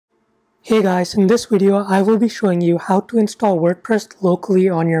Hey guys, in this video I will be showing you how to install WordPress locally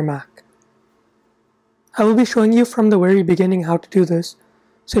on your Mac. I will be showing you from the very beginning how to do this,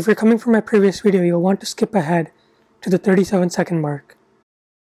 so if you're coming from my previous video you'll want to skip ahead to the 37-second mark.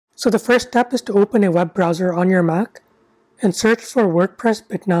 So the first step is to open a web browser on your Mac and search for WordPress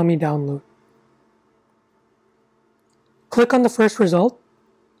Bitnami download. Click on the first result,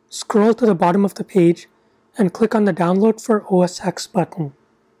 scroll to the bottom of the page, and click on the Download for OS X button.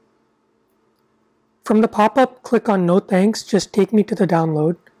 From the pop-up, click on No Thanks, just take me to the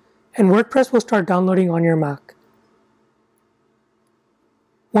download, and WordPress will start downloading on your Mac.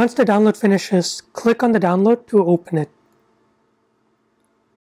 Once the download finishes, click on the download to open it.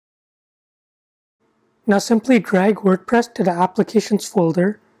 Now simply drag WordPress to the Applications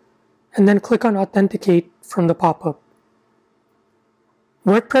folder, and then click on Authenticate from the pop-up.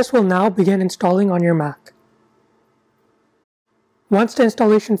 WordPress will now begin installing on your Mac. Once the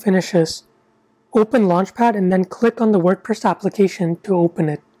installation finishes, open Launchpad and then click on the WordPress application to open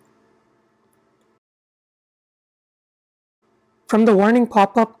it. From the warning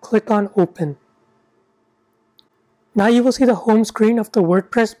pop-up, click on Open. Now you will see the home screen of the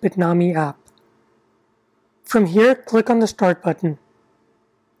WordPress Bitnami app. From here, click on the Start button.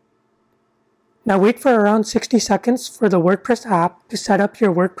 Now wait for around 60 seconds for the WordPress app to set up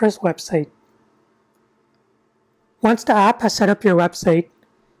your WordPress website. Once the app has set up your website,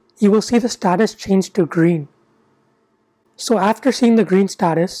 you will see the status change to green. So after seeing the green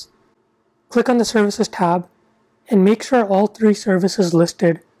status, click on the Services tab and make sure all three services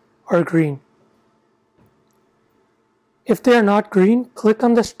listed are green. If they are not green, click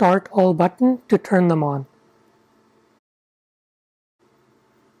on the Start All button to turn them on.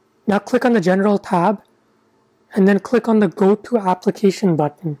 Now click on the General tab and then click on the Go to Application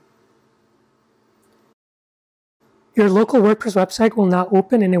button. Your local WordPress website will now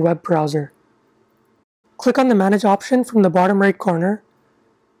open in a web browser. Click on the Manage option from the bottom right corner,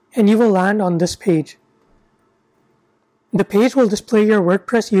 and you will land on this page. The page will display your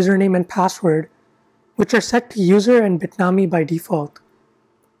WordPress username and password, which are set to user and Bitnami by default.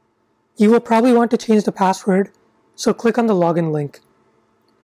 You will probably want to change the password, so click on the login link.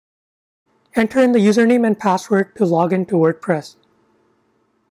 Enter in the username and password to log into WordPress.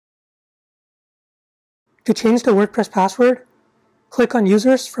 To change the WordPress password, click on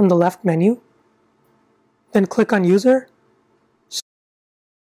Users from the left menu, then click on User,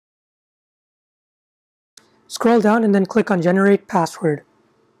 scroll down and then click on Generate Password.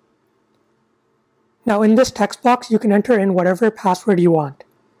 Now in this text box you can enter in whatever password you want.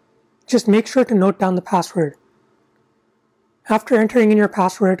 Just make sure to note down the password. After entering in your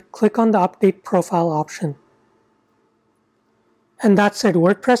password, click on the Update Profile option. And that's it,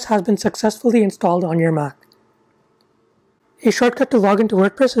 WordPress has been successfully installed on your Mac. A shortcut to log into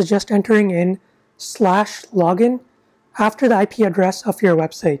WordPress is just entering in /login after the IP address of your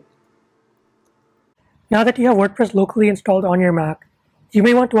website. Now that you have WordPress locally installed on your Mac, you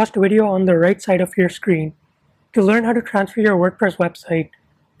may want to watch the video on the right side of your screen to learn how to transfer your WordPress website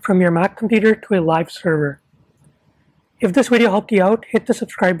from your Mac computer to a live server. If this video helped you out, hit the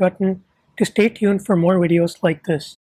subscribe button to stay tuned for more videos like this.